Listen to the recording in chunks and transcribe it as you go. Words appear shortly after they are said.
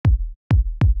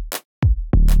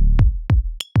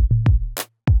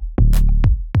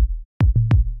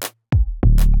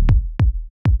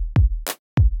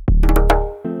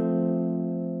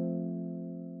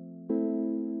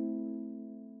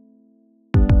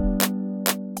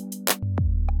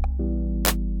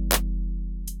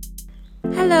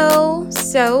Hello,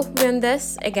 so we're on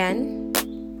this again.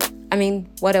 I mean,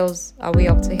 what else are we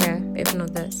up to here if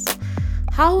not this?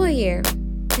 How are you?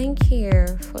 Thank you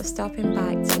for stopping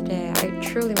by today. I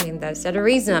truly mean this. That's the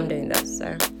reason I'm doing this.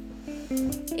 So,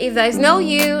 if there is no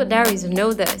you, there is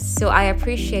no this. So I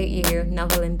appreciate you,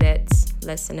 Novel in Bits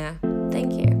listener.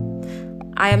 Thank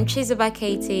you. I am Chizuba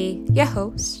Katie, your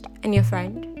host and your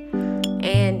friend,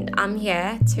 and I'm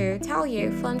here to tell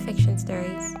you fun fiction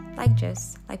stories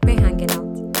like we're hanging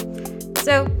out.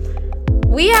 So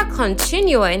we are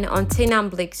continuing on Tina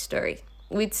and Blake's story.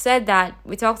 We said that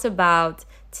we talked about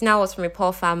Tina was from a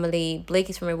poor family, Blake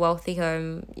is from a wealthy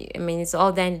home. I mean, it's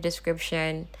all there in the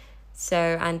description.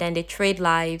 So, and then they trade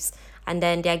lives, and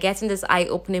then they're getting these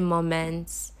eye-opening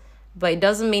moments, but it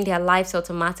doesn't mean their lives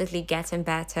automatically getting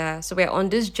better. So we're on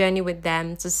this journey with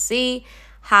them to see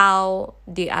how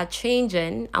they are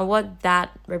changing and what that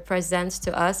represents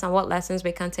to us and what lessons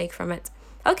we can take from it.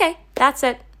 Okay, that's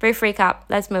it. Brief recap.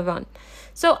 Let's move on.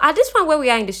 So at this point where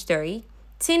we are in the story,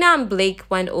 Tina and Blake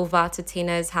went over to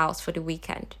Tina's house for the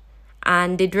weekend,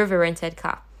 and they drove a rented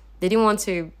car. They didn't want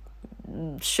to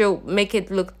make it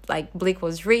look like Blake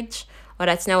was rich, or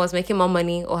that Tina was making more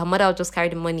money, or her mother would just carry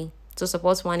the money to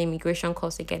support one immigration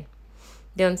course again.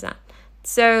 Do you understand?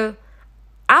 So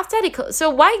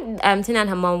why Tina and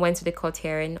her mom went to the court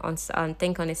hearing on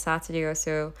think on a Saturday or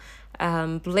so.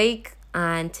 Blake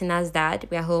and Tina's dad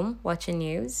were home watching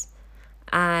news,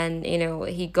 and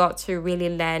he got to really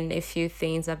learn a few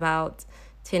things about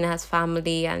Tina's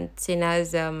family and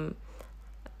Tina's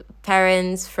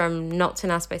parents from not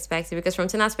Tina's perspective, because from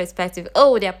Tina's perspective,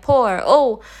 oh, they're poor,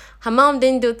 oh, her mom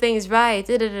didn't do things right,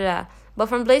 da, da, da, da. But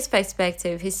from Blake's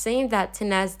perspective, he's saying that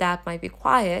Tina's dad might be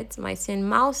quiet, might seem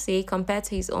mousy compared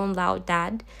to his own loud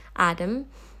dad, Adam.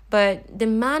 But the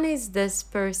man is this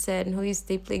person who is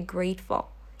deeply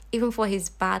grateful, even for his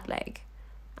bad leg.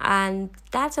 And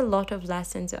that's a lot of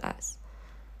lesson to us.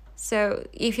 So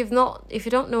if you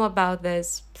don't know about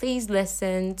this, please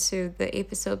listen to the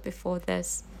episode before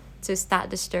this to start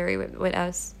the story with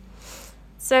us.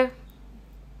 So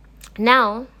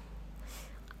now,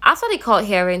 after the court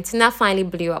hearing, Tina finally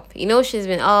blew up. She's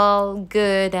been all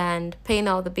good and paying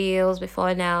all the bills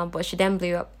before now, but she then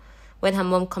blew up when her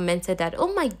mom commented that,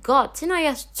 oh my God, Tina,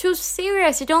 you're too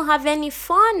serious. You don't have any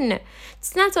fun.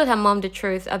 Tina told her mom the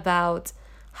truth about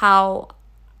how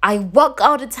I work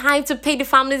all the time to pay the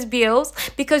family's bills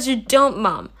because you don't,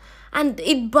 Mom. And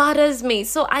it bothers me.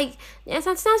 So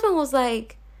Tina's mom was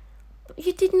like,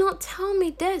 you did not tell me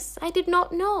this. I did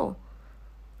not know.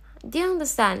 Do you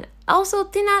understand? Also,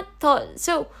 Tina thought,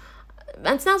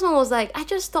 and Tina's mom was like, I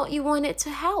just thought you wanted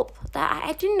to help. That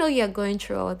I didn't know you're going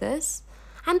through all this.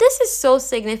 And this is so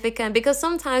significant because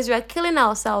sometimes we are killing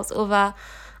ourselves over,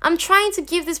 I'm trying to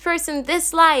give this person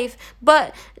this life,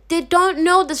 but they don't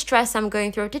know the stress I'm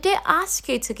going through. Did they ask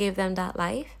you to give them that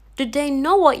life? Do they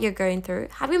know what you're going through?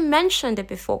 Have you mentioned it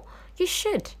before? You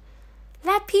should.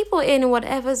 Let people in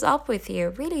whatever's up with you.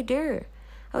 Really do.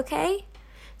 Okay?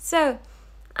 So,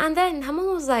 and then her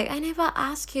mom was like, I never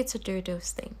asked you to do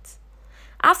those things.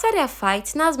 After their fight,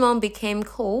 Tina's mom became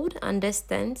cold and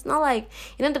distant. Not like,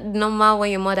 the normal when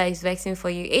your mother is vexing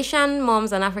for you. Asian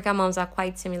moms and African moms are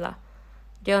quite similar.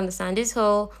 Do you understand? This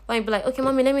whole, when you be like, okay,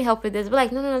 mommy, let me help with this. But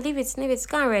like, no, leave it,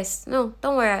 can't rest. No,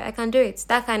 don't worry, I can do it.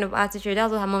 That kind of attitude,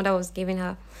 that's what her mom was giving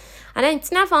her. And then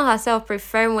Tina found herself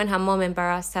preferring when her mom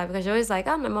embarrassed her, because she always like,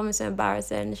 my mom is so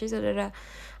embarrassing. She's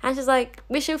and she's like,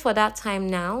 wishing for that time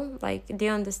now. Like, do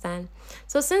you understand?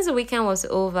 So since the weekend was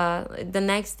over, the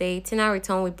next day, Tina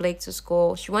returned with Blake to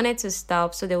school. She wanted to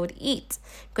stop so they would eat.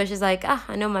 Because she's like,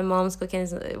 I know my mom's cooking.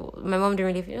 My mom didn't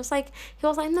really feel. He was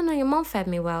like, no, your mom fed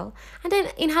me well. And then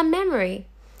in her memory,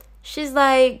 she's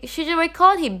like, she just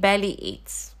recalled he barely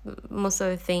eats most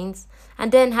of the things.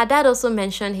 And then her dad also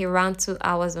mentioned he ran 2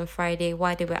 hours on Friday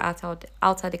while they were out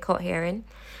at the court hearing.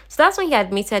 So that's when he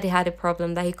admitted he had a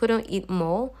problem, that he couldn't eat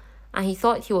more, and he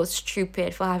thought he was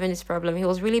stupid for having this problem. He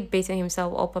was really beating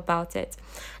himself up about it.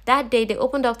 That day, they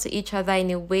opened up to each other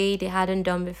in a way they hadn't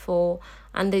done before,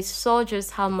 and they saw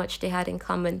just how much they had in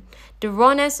common. The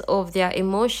rawness of their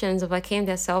emotions overcame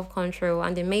their self-control,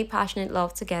 and they made passionate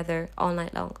love together all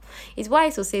night long. It's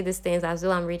wise to say these things as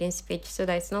though I'm reading speech, so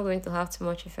that it's not going to have too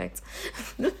much effect.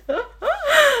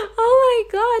 Oh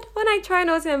my God, when I try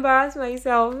not to embarrass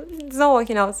myself, it's not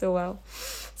working out so well.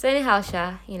 So anyhow,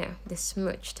 they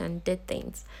smooched and did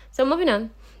things. So moving on.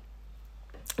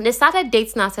 They started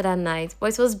dating after that night,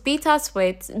 but it was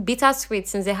bittersweet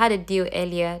since they had a deal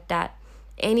earlier that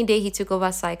any day he took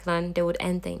over Cyclone, they would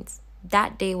end things.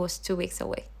 That day was 2 weeks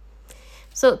away.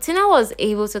 So Tina was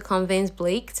able to convince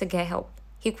Blake to get help.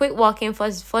 He quit working for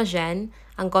Chen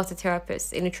and got a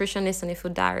therapist, a nutritionist, and a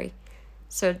food diary.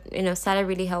 So, started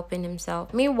really helping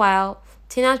himself. Meanwhile,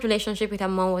 Tina's relationship with her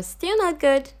mom was still not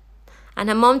good. And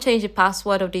her mom changed the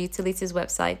password of the utilities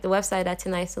website, the website that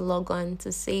Tina used to log on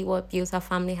to see what bills her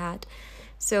family had.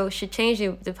 So she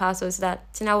changed the password so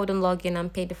that Tina wouldn't log in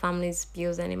and pay the family's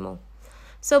bills anymore.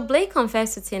 So Blake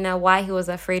confessed to Tina why he was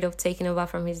afraid of taking over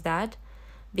from his dad,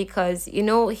 because he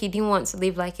didn't want to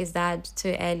live like his dad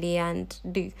too early. And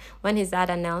when his dad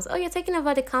announced, "Oh, you're taking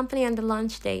over the company on the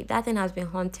launch day," that thing has been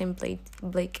haunting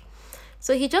Blake.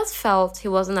 So he just felt he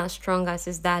wasn't as strong as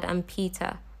his dad and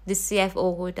Peter, the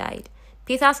CFO who died.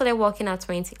 Peter started working at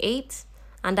 28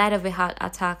 and died of a heart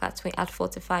attack at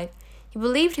 45. He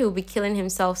believed he would be killing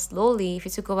himself slowly if he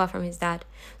took over from his dad.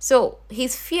 So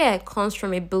his fear comes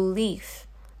from a belief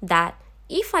that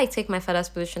if I take my father's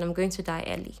position, I'm going to die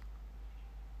early.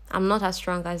 I'm not as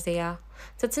strong as they are.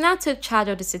 So Tina took charge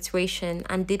of the situation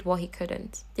and did what he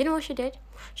couldn't. Do you know what she did?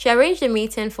 She arranged a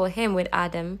meeting for him with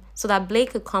Adam so that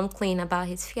Blake could come clean about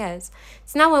his fears.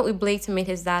 Tina went with Blake to meet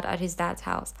his dad at his dad's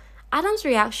house. Adam's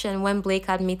reaction when Blake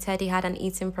admitted he had an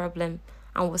eating problem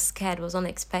and was scared was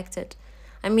unexpected.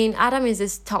 I mean, Adam is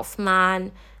this tough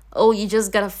man. Oh, you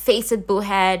just gotta face it,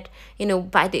 bullhead.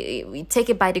 Take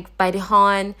it by the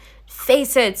horn.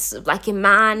 Face it like a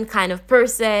man kind of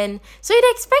person. So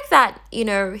you'd expect that,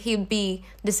 he'd be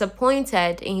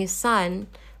disappointed in his son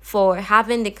for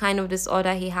having the kind of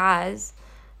disorder he has.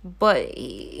 But,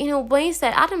 but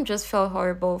instead, Adam just felt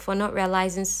horrible for not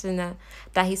realizing sooner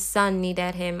that his son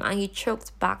needed him, and he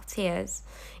choked back tears.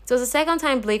 It was the second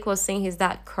time Blake was seeing his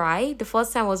dad cry. The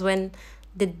first time was when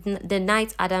the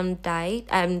night Adam died,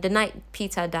 the night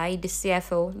Peter died, the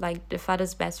CFO, like the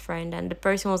father's best friend, and the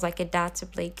person was like a dad to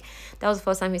Blake. That was the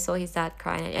first time he saw his dad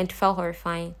crying, and it felt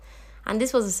horrifying. And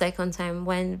this was the second time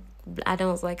when Adam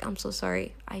was like, "I'm so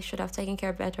sorry. I should have taken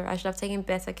care better. I should have taken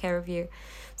better care of you."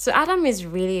 So Adam is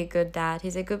really a good dad.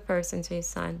 He's a good person to his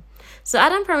son. So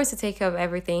Adam promised to take care of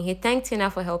everything. He thanked Tina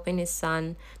for helping his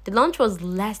son. The lunch was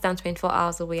less than 24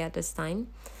 hours away at this time.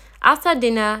 After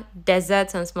dinner,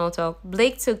 desserts, and small talk,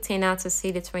 Blake took Tina to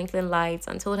see the twinkling lights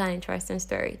and told her an interesting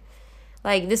story.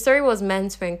 Like, the story was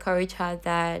meant to encourage her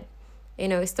that,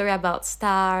 a story about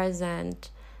stars and,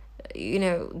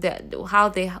 how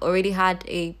they already had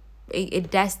a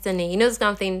destiny. This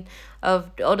kind of thing,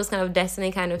 of all those kind of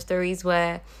destiny kind of stories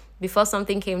where before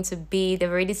something came to be, they've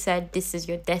already said this is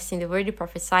your destiny. They've already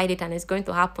prophesied it and it's going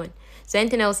to happen. So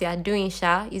anything else you are doing, you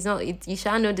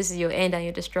shall know this is your end and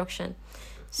your destruction.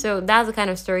 So that's the kind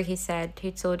of story he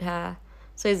told her.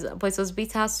 But it was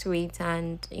bittersweet,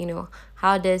 and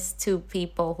how there's two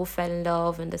people who fell in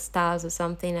love in the stars or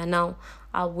something, and now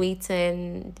are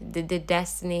waiting the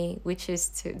destiny, which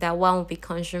is that one will be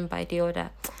consumed by the other.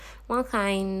 One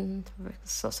kind,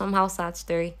 somehow sad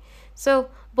story. So,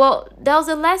 but there was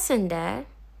a lesson there.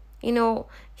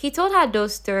 He told her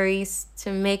those stories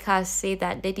to make her see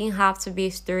that they didn't have to be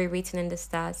a story written in the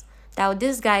stars. That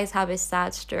these guys have a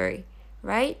sad story,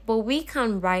 right? But we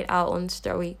can write our own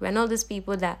story. We're not these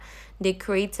people that they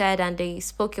created and they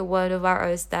spoke a word over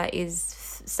us that is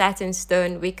set in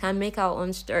stone. We can make our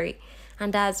own story,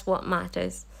 and that's what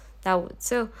matters.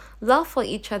 So love for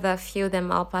each other filled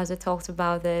them up as they talked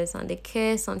about this, and they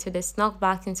kissed until they snuck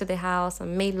back into the house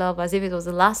and made love as if it was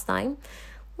the last time,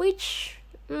 which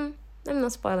I'm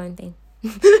not spoiling anything.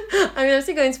 I'm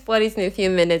still going to spoil it in a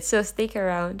few minutes, so stick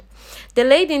around. They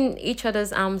laid in each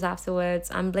other's arms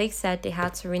afterwards, and Blake said they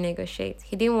had to renegotiate.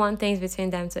 He didn't want things between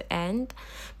them to end,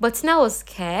 but Tina was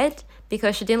scared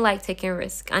because she didn't like taking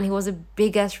risk, and he was the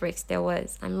biggest risk there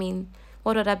was. I mean,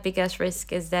 what other biggest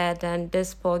risk is there than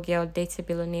this poor girl dating a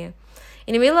billionaire?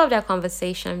 In the middle of that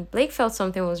conversation, Blake felt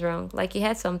something was wrong, like he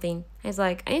heard something. He's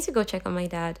like, "I need to go check on my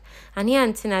dad." And he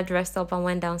and Tina dressed up and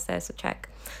went downstairs to check.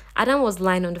 Adam was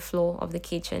lying on the floor of the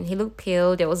kitchen. He looked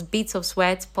pale. There was beads of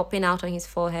sweat popping out on his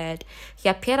forehead. He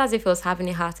appeared as if he was having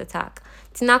a heart attack.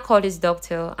 Tina called his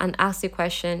doctor and asked a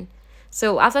question.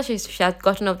 So after she had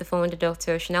gotten off the phone with the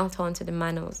doctor, she now turned to the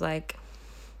man and was like,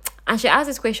 and she asked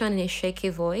this question in a shaky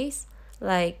voice,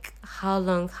 like, "How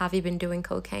long have you been doing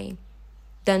cocaine?"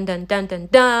 Dun dun dun dun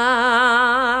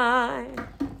dun.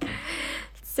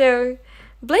 So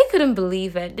Blake couldn't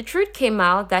believe it. The truth came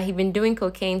out that he'd been doing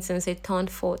cocaine since he turned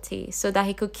 40, so that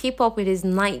he could keep up with his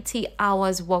 90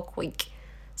 hours work week.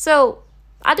 So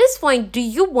at this point, do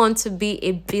you want to be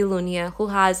a billionaire who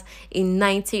has a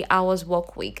 90 hours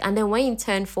work week? And then when you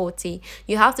turn 40,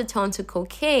 you have to turn to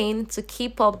cocaine to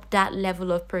keep up that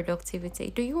level of productivity.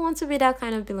 Do you want to be that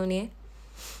kind of billionaire?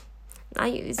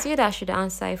 It's you that should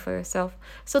answer it for yourself.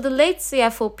 So the late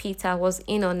CFO Peter was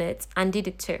in on it and did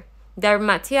it too. There were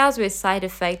materials with side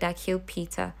effect that killed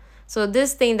Peter. So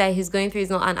this thing that he's going through is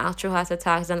not an actual heart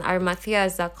attack, it's an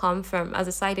arrhythmias that come from as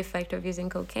a side effect of using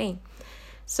cocaine.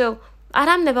 So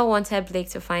Adam never wanted Blake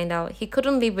to find out. He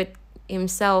couldn't live with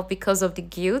himself because of the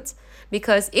guilt.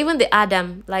 Because even the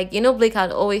Adam, like, Blake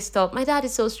had always thought, my dad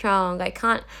is so strong. I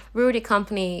can't rule the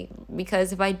company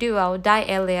because if I do, I'll die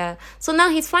earlier. So now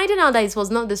he's finding out that it was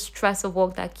not the stress of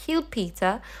work that killed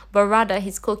Peter, but rather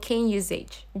his cocaine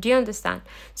usage. Do you understand?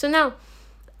 So now,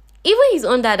 even his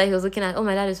own dad that he was looking at, oh,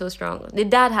 my dad is so strong. The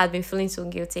dad had been feeling so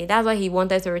guilty. That's why he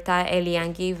wanted to retire early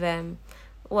and give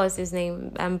what's his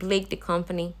name, Blake the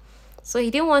company. So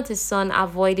he didn't want his son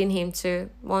avoiding him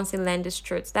too once he learned this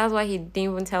truth. That's why he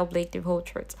didn't even tell Blake the whole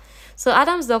truth. So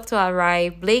Adam's doctor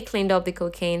arrived. Blake cleaned up the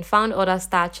cocaine, found other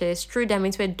starches, threw them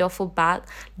into a duffel bag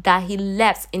that he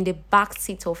left in the back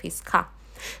seat of his car.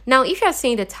 Now, if you're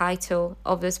seeing the title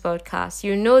of this podcast,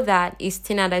 you know that it's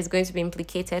Tina that is going to be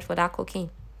implicated for that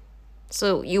cocaine.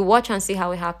 So you watch and see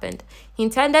how it happened. He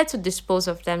intended to dispose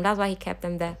of them. That's why he kept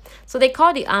them there. So they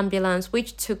called the ambulance,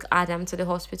 which took Adam to the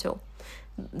hospital.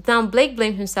 Now Blake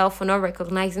blamed himself for not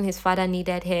recognizing his father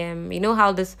needed him. You know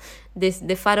how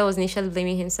the father was initially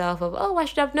blaming himself of, oh, I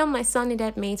should have known my son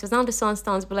needed me. So now the son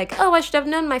stands but like, oh, I should have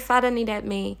known my father needed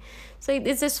me. So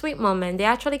it's a sweet moment. They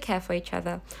actually care for each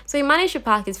other. So he managed to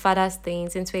pack his father's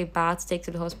things into a bag to take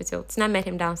to the hospital. Tina met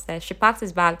him downstairs. She packed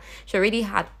his bag. She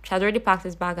had already packed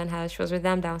his bag on her. She was with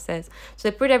them downstairs. So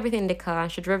they put everything in the car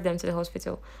and she drove them to the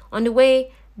hospital. On the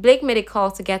way, Blake made a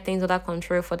call to get things under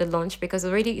control for the lunch because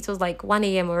it was like 1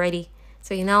 a.m. already.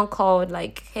 So he now called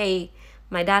like, hey,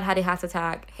 my dad had a heart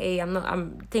attack. Hey,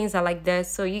 things are like this.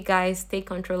 So you guys take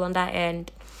control on that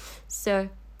end. So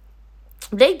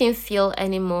Blake didn't feel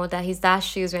anymore that his dad's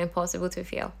shoes were impossible to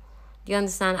fill. Do you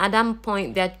understand? At that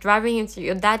point, they're driving him to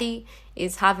your daddy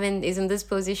is in this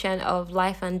position of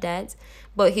life and death.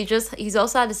 But he's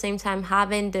also at the same time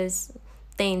having this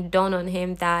thing done on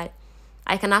him that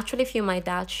I can actually feel my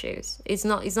dad's shoes. It's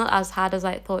not as hard as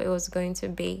I thought it was going to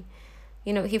be.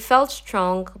 He felt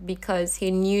strong because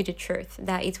he knew the truth,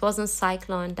 that it wasn't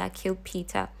Cyclone that killed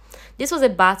Peter. This was a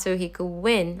battle he could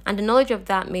win, and the knowledge of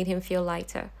that made him feel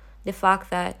lighter. The fact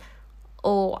that,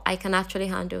 oh, I can actually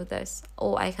handle this.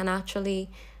 Oh, I can actually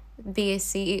be a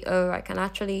CEO. I can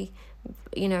actually,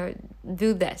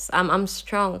 do this. I'm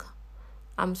strong.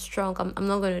 I'm strong. I'm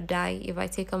not going to die if I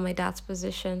take on my dad's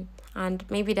position. And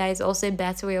maybe there is also a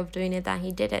better way of doing it than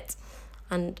he did it.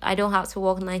 And I don't have to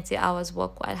work 90 hours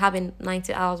having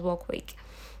 90 hours work week.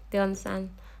 Do you understand?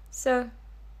 So,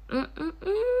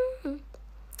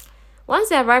 once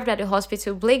they arrived at the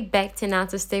hospital, Blake begged Tina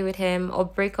to stay with him or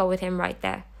break up with him right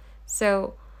there.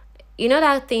 So,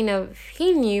 that thing of,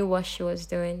 he knew what she was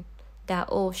doing. That,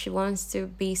 oh, she wants to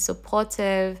be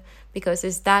supportive because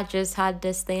his dad just had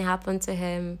this thing happen to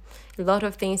him. A lot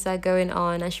of things are going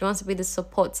on and she wants to be the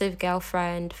supportive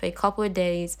girlfriend for a couple of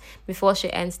days before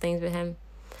she ends things with him.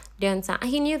 Do you understand? And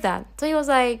he knew that. So he was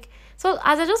like, so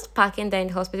as I just packing there in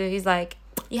the hospital, he's like,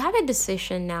 you have a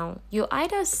decision now. You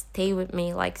either stay with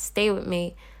me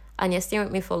and you're staying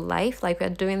with me for life, like we're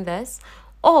doing this,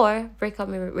 or break up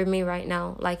with me right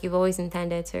now, like you've always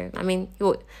intended to. I mean,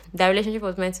 the relationship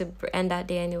was meant to end that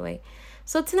day anyway.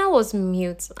 So Tina was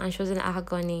mute and she was in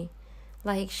agony.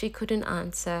 Like, she couldn't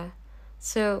answer.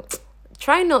 So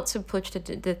try not to push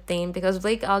the thing because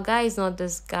Blake, our guy, is not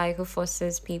this guy who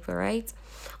forces people, right?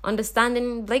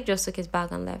 Understanding, Blake just took his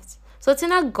bag and left. So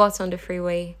Tina got on the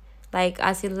freeway. Like,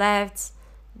 as he left,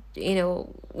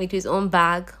 with his own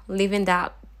bag, leaving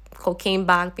that cocaine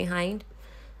bag behind,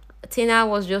 Tina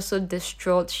was just so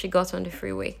distraught. She got on the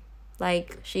freeway.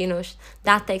 Like,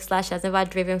 that Tesla, she has never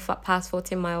driven past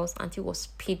 40 miles and she was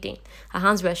speeding. Her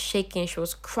hands were shaking. She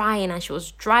was crying and she was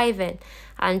driving.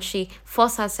 And she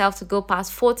forced herself to go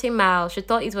past 40 miles. She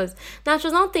thought it was... Now, she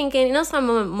was not thinking... some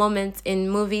moments in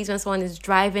movies when someone is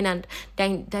driving and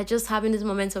they're just having this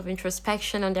moments of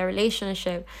introspection on their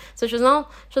relationship. So she was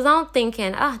not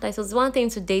thinking, that was one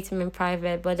thing to date him in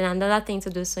private, but then another thing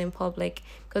to do so in public.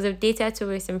 Because they've dated 2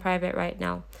 weeks in private right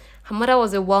now. Her mother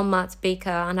was a Walmart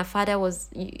baker and her father was,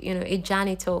 a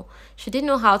janitor. She didn't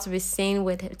know how to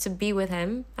be with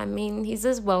him. I mean, he's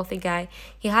this wealthy guy.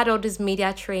 He had all this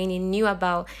media training, knew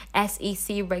about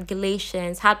SEC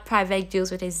regulations, had private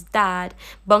deals with his dad,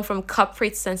 bumped from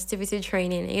corporate sensitivity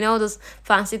training. All those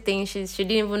fancy things she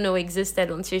didn't even know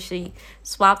existed until she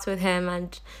swapped with him.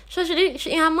 And so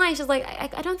she in her mind, she's like,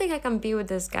 I don't think I can be with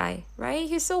this guy, right?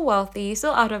 He's so wealthy. He's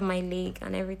so out of my league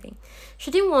and everything. She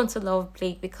didn't want to love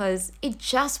Blake because it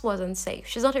just wasn't safe.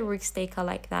 She's not a risk taker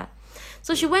like that.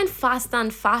 So she went faster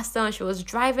and faster, and she was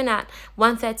driving at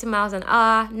 130 miles an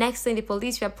hour. Next thing, the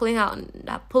police were pulling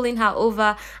her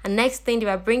over, and next thing, they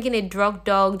were bringing a drug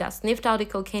dog that sniffed out the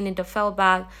cocaine in the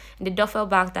duffel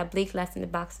bag that Blake left in the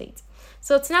back seat.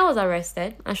 So Tina was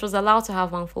arrested, and she was allowed to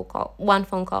have one phone call. One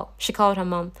phone call. She called her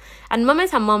mom. And the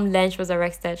moment her mom learned she was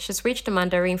arrested, she switched to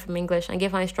Mandarin from English and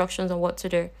gave her instructions on what to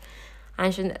do.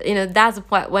 And she, that's the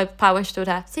part when she told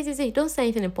her, see, don't say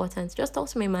anything important. Just talk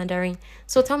to me in Mandarin.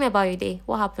 So tell me about your day.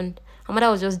 What happened? Her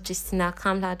mother was just gisting her,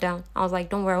 calmed her down. I was like,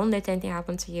 don't worry, I won't let anything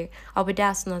happen to you. I'll be there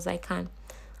as soon as I can.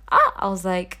 I was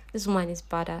like, this woman is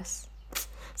badass.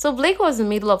 So Blake was in the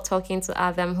middle of talking to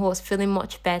Adam, who was feeling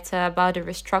much better about the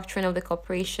restructuring of the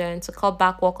corporation to cut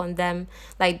back work on them.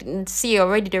 Like, see, they're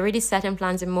already setting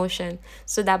plans in motion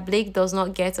so that Blake does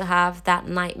not get to have that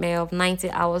nightmare of 90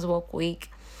 hours work week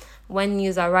when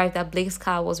news arrived that Blake's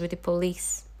car was with the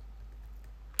police.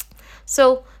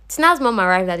 So Tina's mom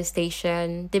arrived at the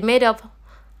station. They made up,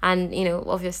 and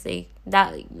obviously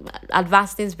that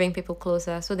advanced things bring people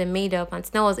closer. So they made up, and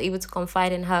Tina was able to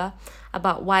confide in her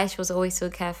about why she was always so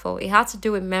careful. It had to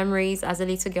do with memories as a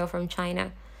little girl from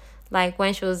China. Like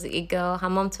when she was a girl, her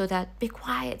mom told her, be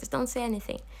quiet, don't say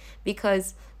anything.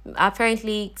 Because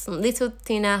apparently some little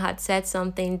Tina had said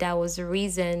something that was the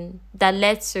reason that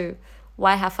led to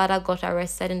why her father got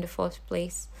arrested in the first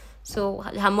place. So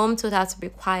her mom told her to be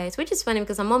quiet, which is funny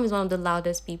because her mom is one of the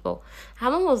loudest people.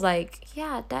 Her mom was like,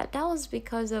 yeah, that was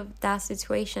because of that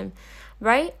situation,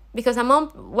 right? Because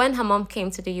when her mom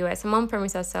came to the US, her mom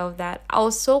promised herself that I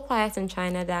was so quiet in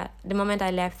China that the moment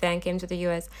I left there and came to the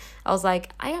US, I was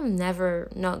like, I am never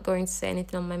not going to say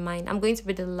anything on my mind. I'm going to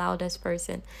be the loudest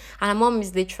person. And her mom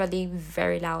is literally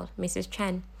very loud, Mrs.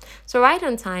 Chen. So right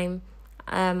on time,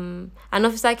 an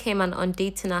officer came and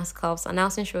undid Tina's cuffs,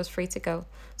 announcing she was free to go.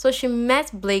 So she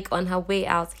met Blake on her way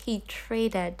out. He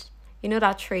traded. You know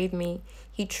that trade me?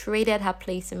 He traded her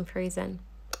place in prison.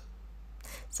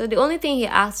 So the only thing he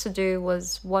asked to do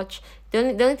was watch. The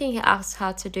only thing he asked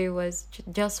her to do was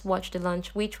just watch the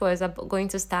lunch, which was going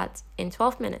to start in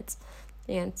 12 minutes.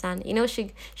 You understand?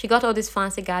 She got all these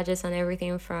fancy gadgets and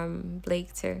everything from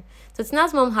Blake too. So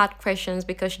Tina's mom had questions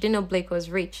because she didn't know Blake was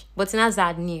rich. But Tina's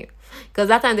dad knew. Because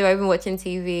that time they were even watching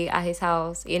TV at his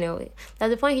house. At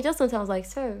the point he just went, I was like,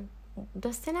 so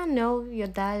does Tina know your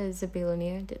dad is a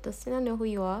billionaire? Does Tina know who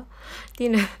you are?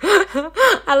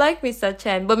 I like Mr.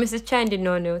 Chen, but Mrs. Chen did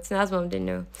not know. Tina's mom didn't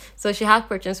know. So she had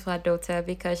questions for her daughter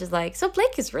because she's like, so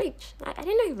Blake is rich. I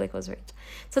didn't know Blake was rich.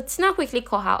 So Tina quickly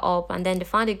called her up, and then they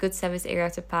found a good service area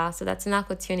to pass so that Tina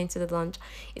could tune into the lunch.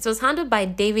 It was handled by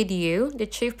David Yu, the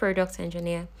chief product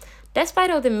engineer. Despite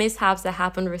all the mishaps that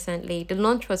happened recently, the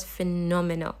launch was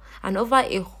phenomenal, and over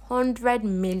 100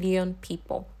 million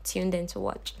people tuned in to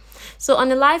watch. So on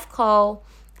the live call,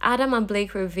 Adam and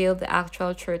Blake revealed the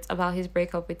actual truth about his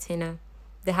breakup with Tina,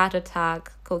 the heart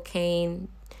attack, cocaine,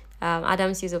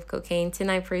 Adam's use of cocaine,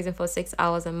 Tina in prison for 6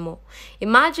 hours and more.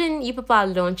 Imagine you people are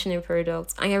launching a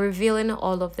product and you're revealing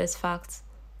all of these facts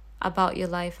about your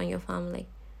life and your family.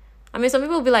 I mean, some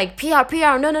people will be like, PR,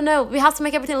 no, we have to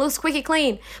make everything look squeaky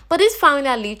clean. But this family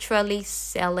are literally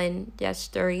selling their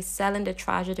story, selling the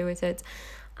tragedy with it.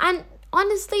 And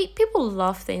honestly, people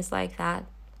love things like that.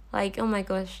 Like, oh my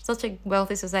gosh, such a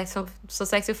wealthy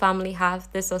successful family have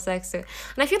this success too.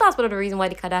 And I feel that's one of the reasons why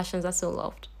the Kardashians are so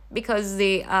loved. Because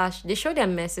they show their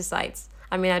messy sides.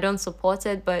 I mean, I don't support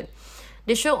it, but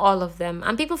they show all of them.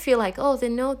 And people feel like, oh, they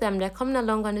know them. They're coming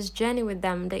along on this journey with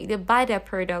them. They buy their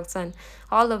products and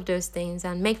all of those things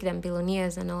and make them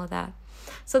billionaires and all that.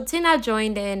 So Tina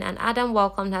joined in and Adam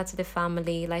welcomed her to the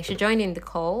family. Like, she joined in the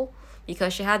call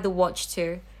because she had the watch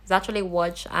too. It's actually a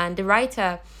watch. And the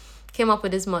writer came up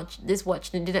with this watch.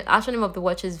 The actual name of the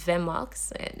watch is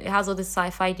Vemox. It has all the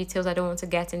sci-fi details I don't want to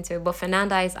get into. But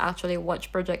Fernanda is actually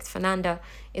watch. Project Fernanda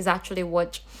is actually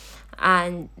watch.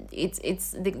 And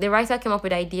it's the writer came up with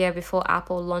the idea before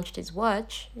Apple launched his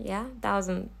watch. Yeah, that was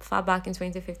far back in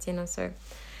 2015 or so.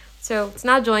 So it's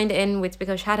now joined in with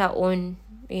because she had her own,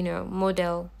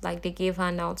 model like they gave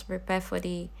her now to prepare for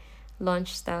the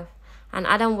launch stuff. And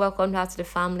Adam welcomed her to the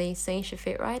family, saying she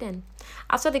fit right in.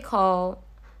 After the call,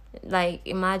 like,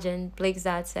 imagine Blake's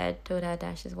dad told her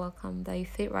that she's welcome, that you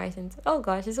fit right into. Oh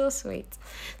gosh, it's so sweet.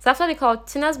 So after the call,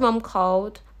 Tina's mom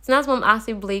called. Tina's mom asked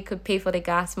if Blake could pay for the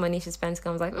gas money she spent to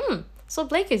come. I was like, so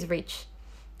Blake is rich.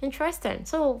 Interesting.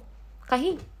 So can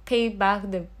he pay back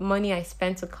the money I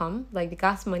spent to come, like the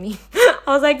gas money?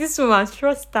 I was like, this woman,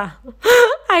 trust her.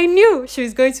 I knew she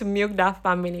was going to milk that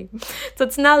family. So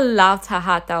Tina laughed her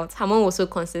heart out. Her mom was so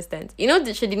consistent.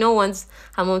 She did not want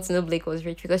her mom to know Blake was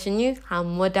rich because she knew her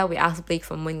mother would ask Blake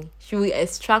for money. She would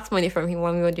extract money from him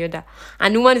one way or the other.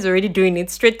 And the one is already doing it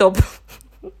straight up.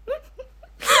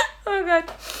 Oh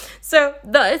god. So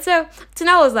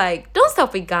Tina was like, don't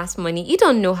stop with gas money. You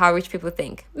don't know how rich people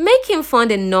think. Make him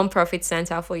fund a non-profit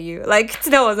center for you. Like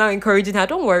Tina was now encouraging her,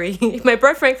 don't worry. If my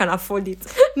boyfriend can afford it,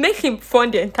 make him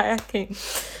fund the entire thing.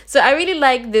 So I really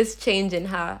like this change in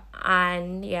her.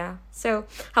 And yeah. So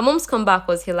her mom's comeback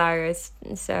was hilarious.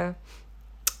 So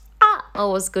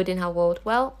all was good in her world.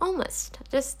 Well, almost.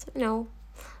 Just,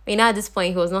 at this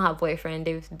point, he was not her boyfriend.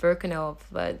 They've broken up,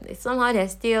 but somehow they're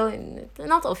still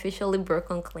not officially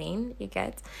broken clean. You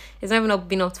get? It's not even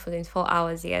been up for 24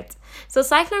 hours yet. So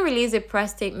Cyclone released a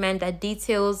press statement that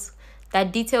detailed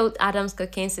Adam's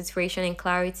cocaine situation in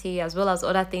clarity, as well as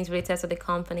other things related to the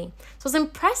company. So it's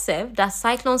impressive that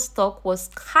Cyclone's stock was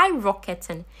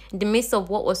skyrocketing in the midst of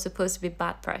what was supposed to be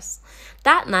bad press.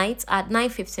 That night at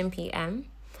 9:15 p.m.,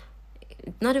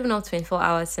 not even up 24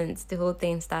 hours since the whole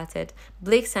thing started,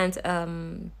 Blake sent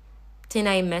Tina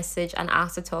a message and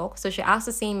asked to talk. So she asked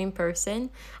to see him in person,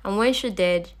 and when she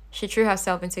did, she threw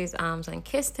herself into his arms and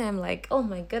kissed him like, oh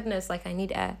my goodness, like I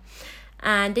need air.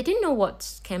 And they didn't know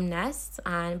what came next,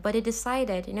 but they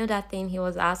decided, that thing he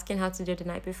was asking her to do the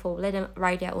night before, let them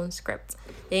write their own script.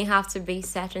 They didn't have to be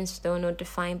set in stone or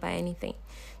defined by anything.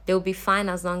 They would be fine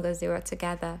as long as they were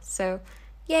together. So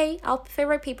yay, our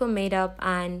favorite people made up.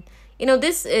 And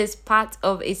this is part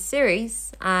of a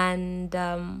series, and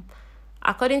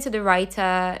according to the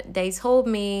writer, there's Hold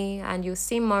Me, and you'll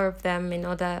see more of them in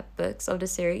other books of the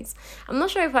series. I'm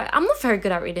not sure I'm not very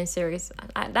good at reading series.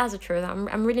 That's the truth.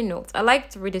 I'm really not. I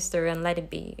like to read a story and let it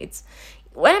be. It's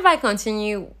whenever I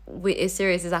continue with a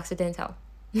series, it's accidental.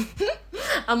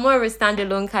 I'm more of a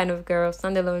standalone kind of girl,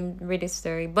 standalone reading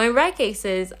story. But in rare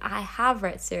cases, I have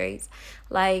read series.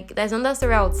 Like there's another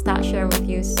story I would start sharing with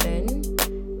you soon.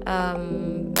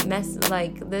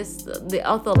 The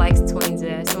author likes twins,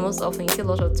 so most often you see a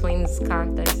lot of twins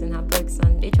characters in her books,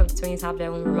 and each of the twins have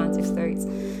their own romantic stories.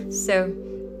 So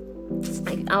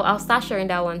I'll start sharing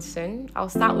that one soon. I'll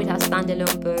start with her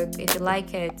standalone book. If you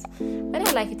like it, whether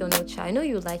I like it or not, I know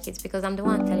you like it because I'm the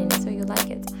one telling you, so you like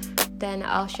it. Then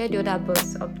I'll share the other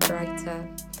books of the director.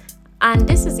 And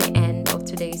this is the end of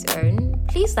today's Earn.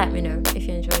 Please let me know if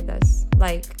you enjoyed this.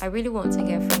 I really want to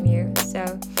hear from you.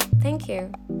 So thank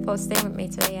you for staying with me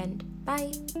to the end.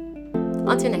 Bye.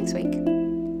 Until next week.